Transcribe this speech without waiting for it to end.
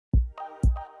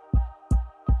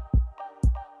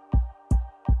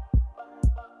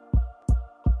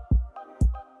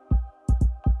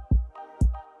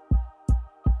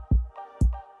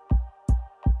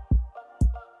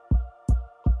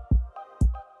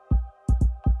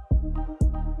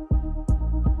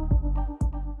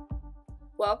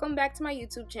Welcome back to my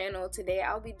YouTube channel. Today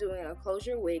I'll be doing a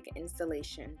closure wig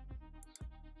installation.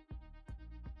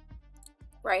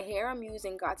 Right here I'm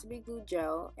using Got To Be Glue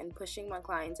gel and pushing my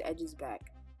client's edges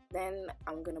back. Then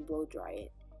I'm gonna blow dry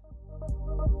it.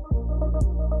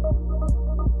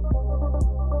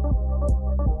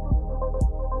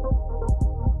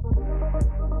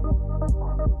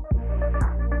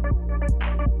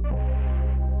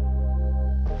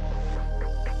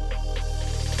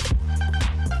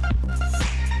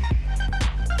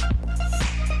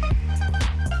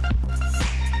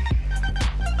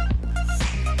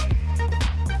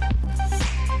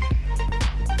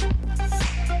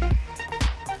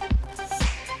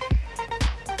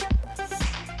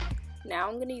 Now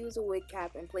I'm going to use a wig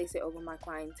cap and place it over my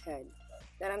client's head.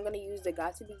 Then I'm going to use the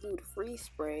Got To Be Glued Freeze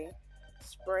spray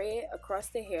it across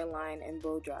the hairline and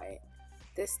blow dry it.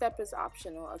 This step is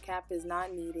optional. A cap is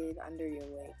not needed under your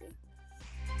wig.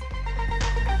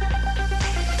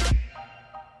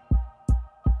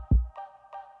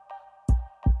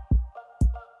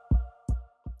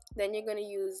 Then you're going to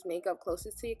use makeup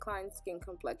closest to your client's skin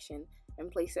complexion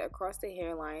and place it across the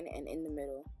hairline and in the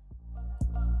middle.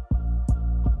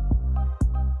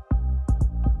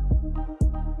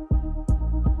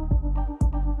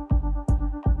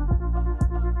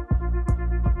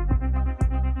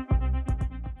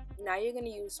 Now you're going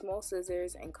to use small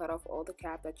scissors and cut off all the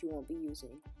cap that you won't be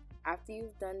using. After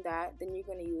you've done that, then you're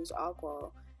going to use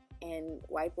alcohol and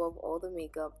wipe off all the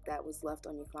makeup that was left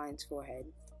on your client's forehead.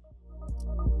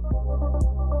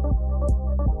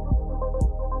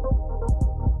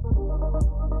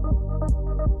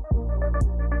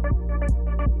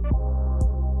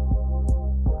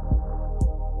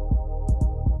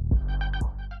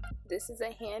 This is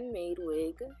a handmade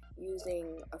wig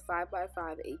using a 5x5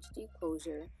 HD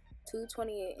closure, two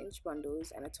 28-inch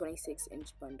bundles, and a 26-inch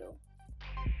bundle.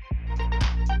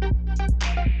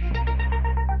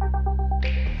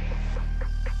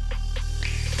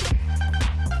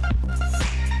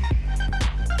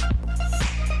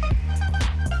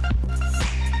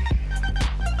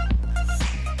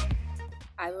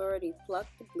 I've already plucked,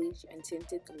 bleached, and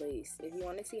tinted the lace. If you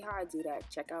want to see how I do that,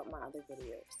 check out my other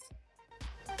videos.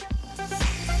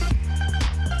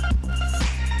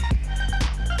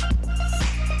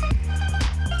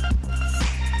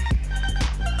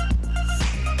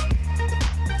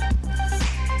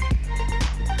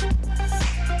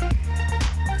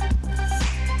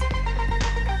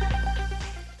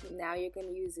 Now you're going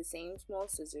to use the same small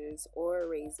scissors or a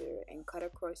razor and cut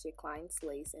across your client's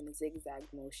lace in a zigzag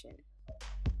motion.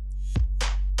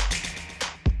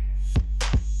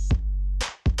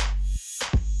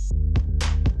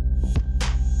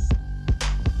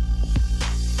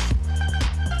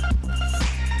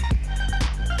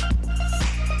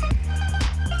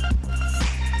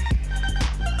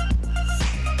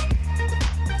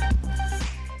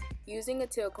 Using a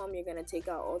Tailcomb, you're going to take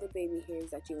out all the baby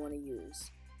hairs that you want to use.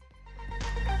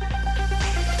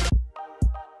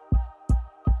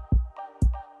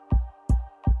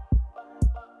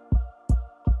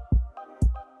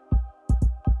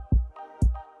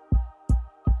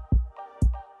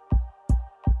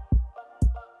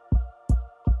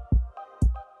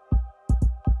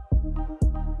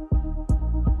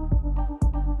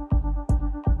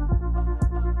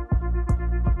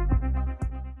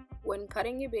 When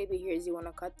cutting your baby hairs, you want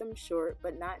to cut them short,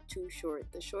 but not too short.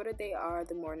 The shorter they are,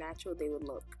 the more natural they would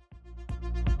look.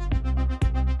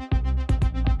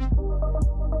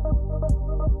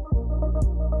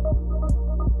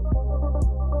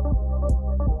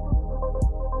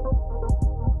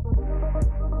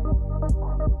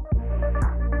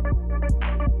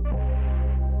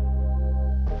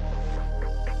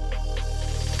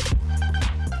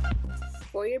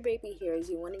 For your baby hairs,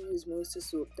 you want to use mousse to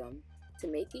swoop them. To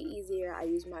make it easier, I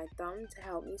use my thumb to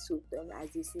help me swoop them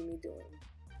as you see me doing.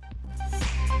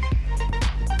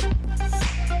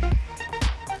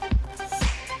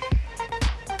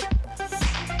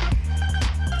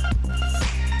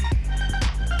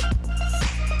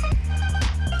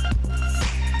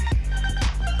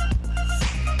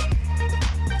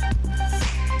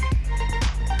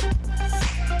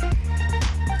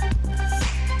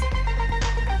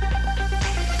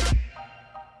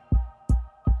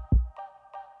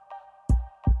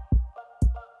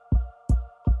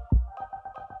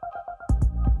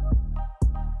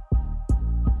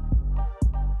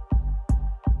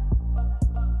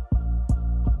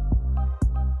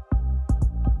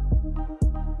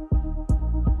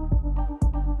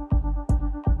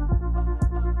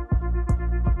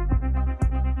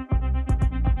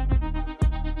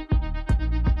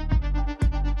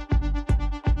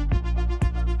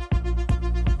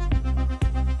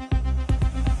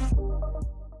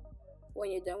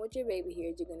 with your baby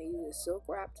hairs, you're going to use a silk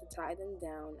wrap to tie them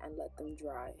down and let them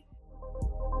dry.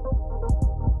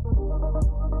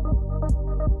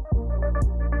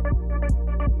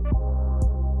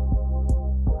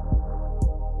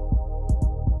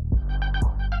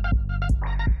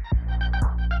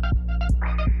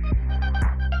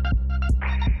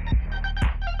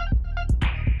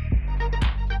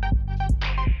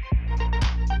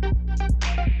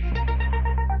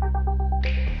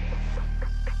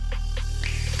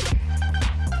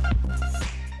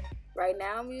 Right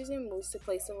now I'm using mousse to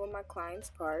place over my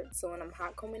client's part, so when I'm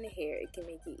hot combing the hair, it can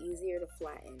make it easier to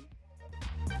flatten.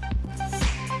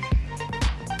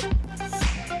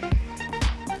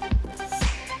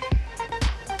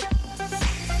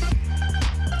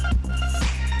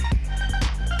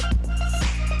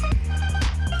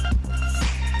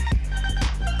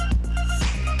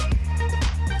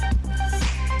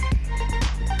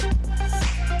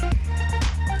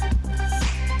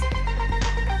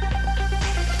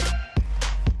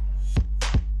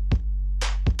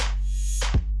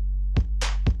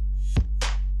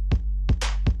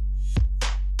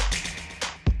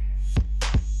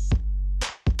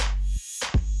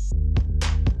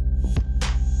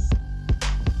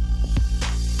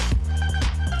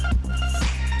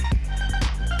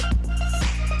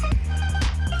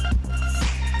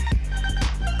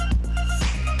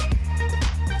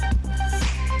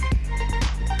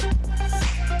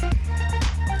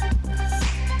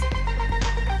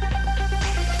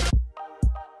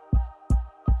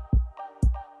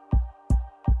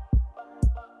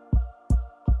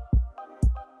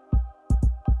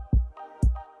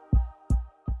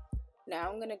 Now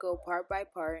I'm going to go part by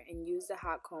part and use the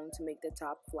hot comb to make the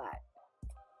top flat.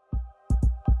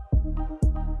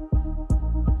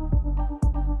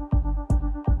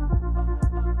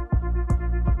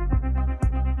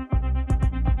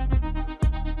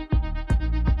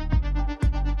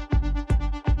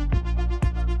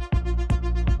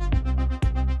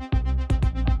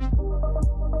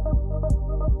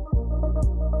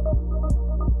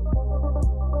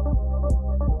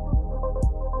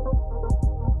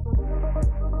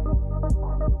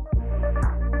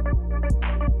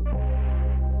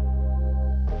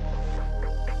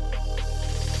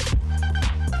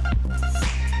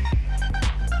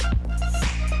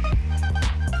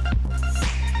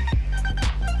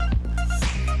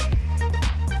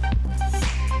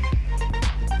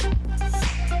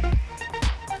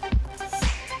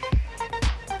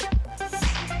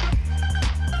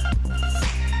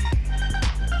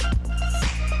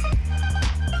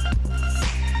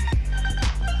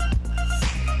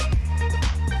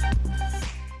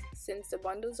 Since the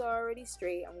bundles are already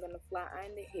straight, I'm going to flat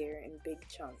iron the hair in big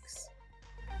chunks.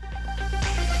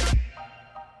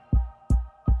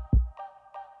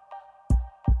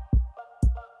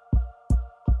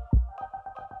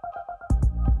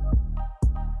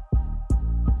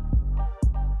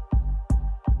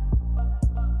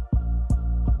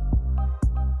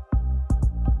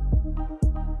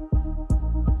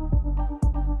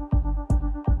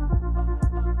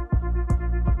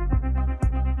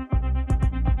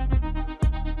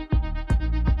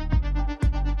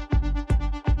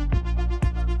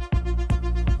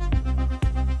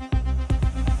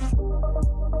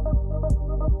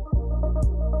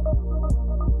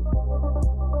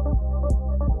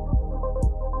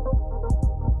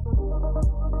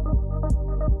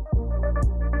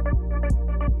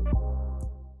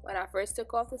 When I first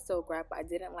took off the silk wrap, I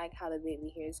didn't like how the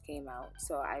baby hairs came out,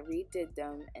 so I redid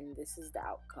them and this is the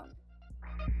outcome.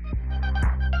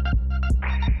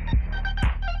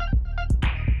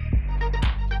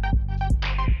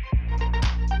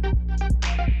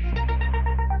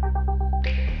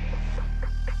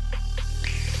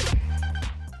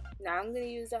 Now I'm going to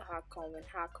use a hot comb and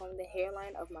hot comb the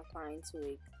hairline of my client's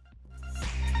wig.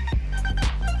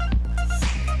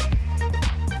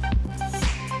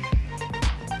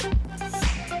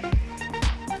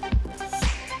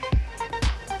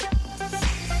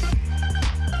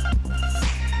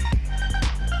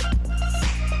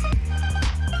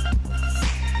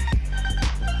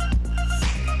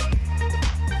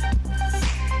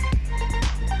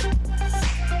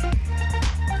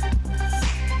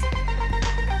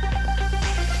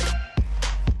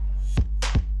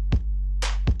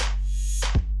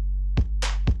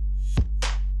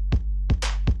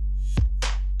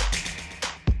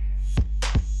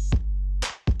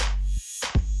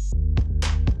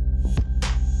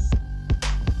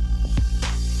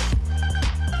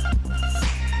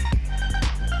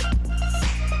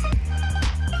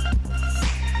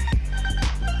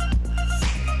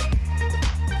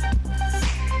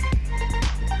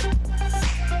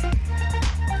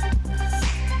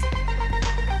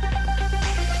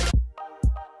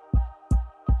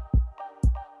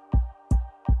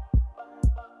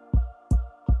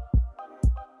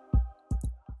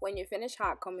 When you're finished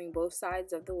hot combing both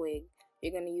sides of the wig,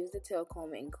 you're going to use the tail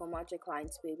comb and comb out your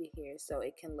client's baby hair so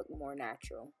it can look more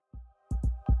natural.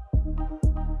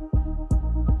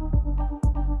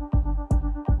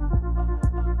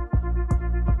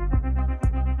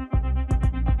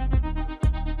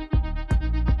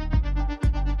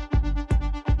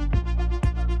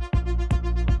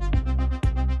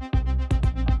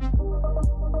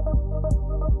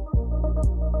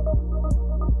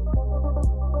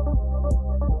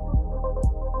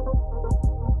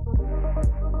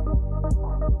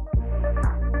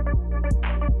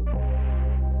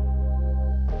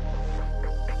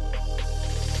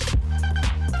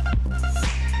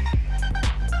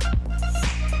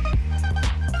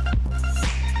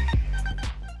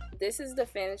 This is the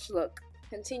finished look.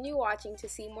 Continue watching to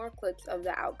see more clips of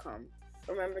the outcome.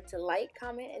 Remember to like,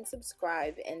 comment, and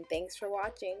subscribe, and thanks for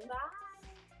watching. Bye.